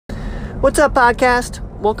What's up, podcast?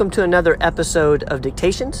 Welcome to another episode of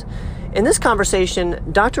Dictations. In this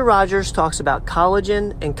conversation, Dr. Rogers talks about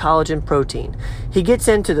collagen and collagen protein. He gets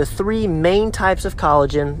into the three main types of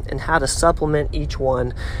collagen and how to supplement each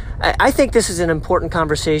one. I think this is an important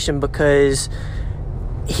conversation because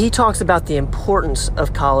he talks about the importance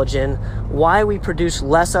of collagen, why we produce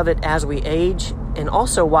less of it as we age, and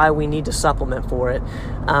also why we need to supplement for it.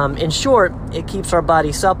 In short, it keeps our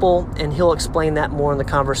body supple, and he'll explain that more in the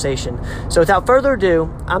conversation. So without further ado,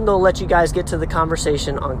 I'm going to let you guys get to the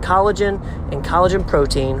conversation on collagen and collagen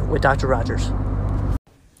protein with Dr. Rogers.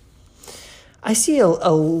 I see a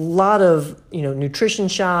lot of nutrition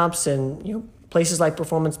shops and places like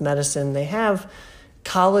Performance Medicine. They have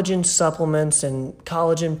collagen supplements and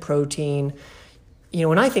collagen protein.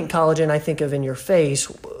 When I think collagen, I think of in your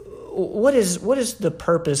face. What is the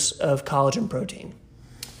purpose of collagen protein?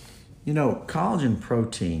 Collagen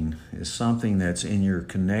protein is something that's in your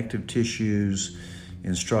connective tissues,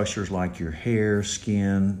 in structures like your hair,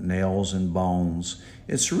 skin, nails, and bones.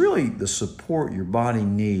 It's really the support your body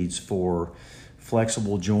needs for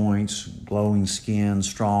flexible joints, glowing skin,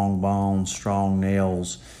 strong bones, strong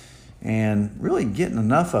nails. And really getting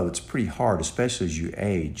enough of it's pretty hard, especially as you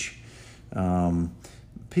age.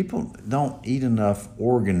 People don't eat enough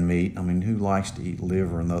organ meat. I mean, who likes to eat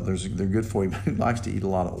liver? And they're good for you, but who likes to eat a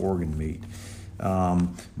lot of organ meat?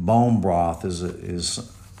 Bone broth is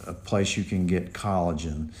a place you can get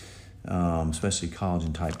collagen, especially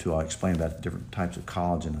collagen type 2. I'll explain about the different types of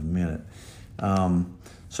collagen in a minute.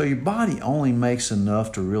 So your body only makes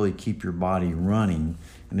enough to really keep your body running.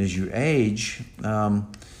 And as you age,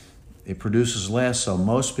 it produces less, so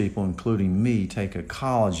most people, including me, take a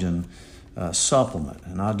collagen supplement,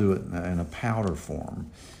 and I do it in a powder form.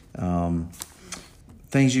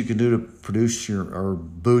 Things you can do to produce or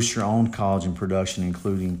boost your own collagen production,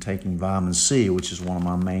 including taking vitamin C, which is one of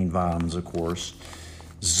my main vitamins, of course,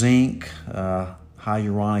 zinc,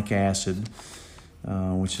 hyaluronic acid,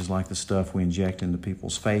 which is like the stuff we inject into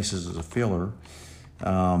people's faces as a filler,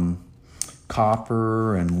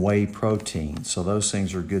 copper, and whey protein. So those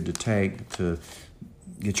things are good to take to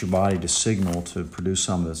get your body to signal to produce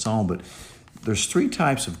some of its own. But there's three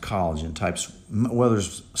types of collagen types. Well,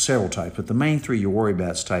 there's several types, but the main three you worry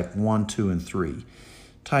about is type 1, 2, and 3.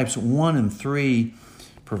 Types 1 and 3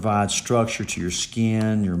 provide structure to your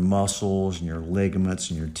skin, your muscles, and your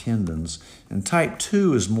ligaments, and your tendons. And type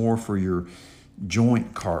 2 is more for your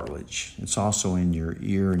joint cartilage. It's also in your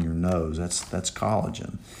ear and your nose. That's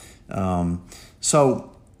collagen.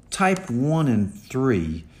 So type 1 and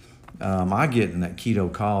 3, I get in that keto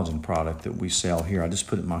collagen product that we sell here. I just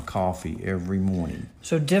put it in my coffee every morning.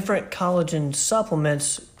 So different collagen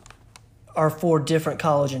supplements are for different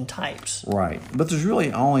collagen types. Right. But there's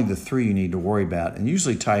really only the three you need to worry about. And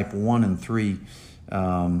usually type 1 and 3,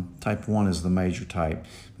 type 1 is the major type.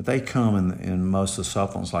 But they come in most of the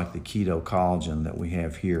supplements like the keto collagen that we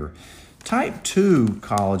have here. Type 2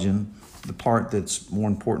 collagen, the part that's more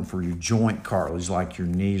important for your joint cartilage, like your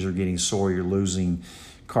knees are getting sore, you're losing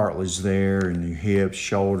cartilage there, and your hips,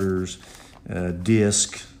 shoulders,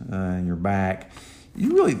 disc, and your back.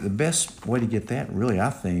 The best way to get that, really,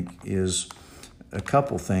 I think, is a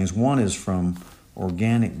couple things. One is from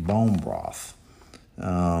organic bone broth.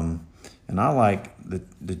 And I like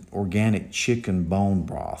the organic chicken bone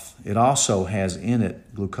broth. It also has in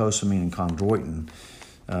it glucosamine and chondroitin,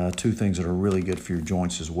 two things that are really good for your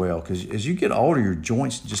joints as well. Because as you get older, your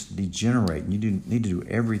joints just degenerate, and you need to do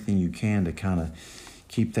everything you can to kind of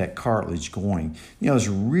keep that cartilage going. There's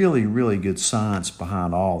really, really good science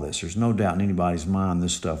behind all this. There's no doubt in anybody's mind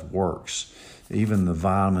this stuff works. Even the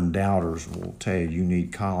vitamin doubters will tell you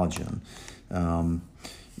need collagen.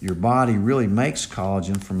 Your body really makes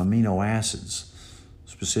collagen from amino acids,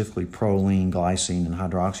 specifically proline, glycine, and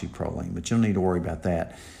hydroxyproline, but you don't need to worry about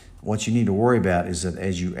that. What you need to worry about is that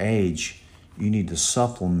as you age, you need to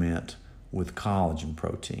supplement with collagen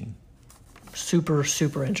protein. Super,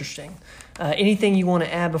 super interesting. Anything you want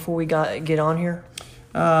to add before we get on here?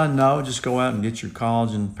 No, just go out and get your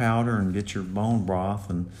collagen powder and get your bone broth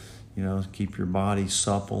and, keep your body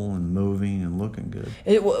supple and moving and looking good.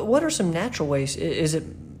 What are some natural ways? Is it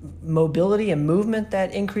mobility and movement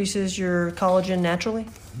that increases your collagen naturally?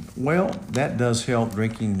 Well, that does help.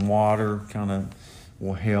 Drinking water kind of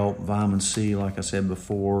will help. Vitamin C, like I said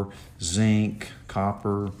before, zinc,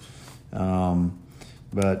 copper,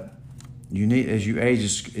 but you need, as you age,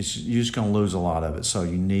 you're just going to lose a lot of it, so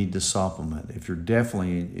you need to supplement. If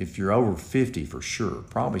you're over 50 for sure,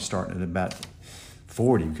 probably starting at about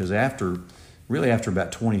 40, because after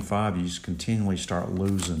about 25, you just continually start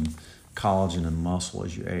losing collagen and muscle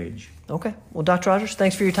as you age. Okay. Well, Dr. Rogers,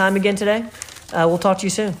 thanks for your time again today. We'll talk to you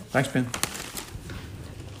soon. Thanks, Ben.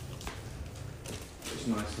 There's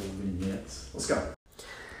nice little vignettes. Let's go.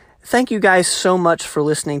 Thank you guys so much for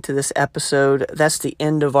listening to this episode. That's the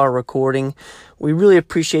end of our recording. We really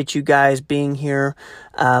appreciate you guys being here.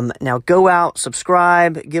 Now go out,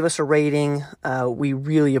 subscribe, give us a rating. We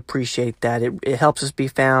really appreciate that. It helps us be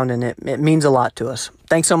found, and it means a lot to us.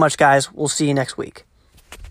 Thanks so much, guys. We'll see you next week.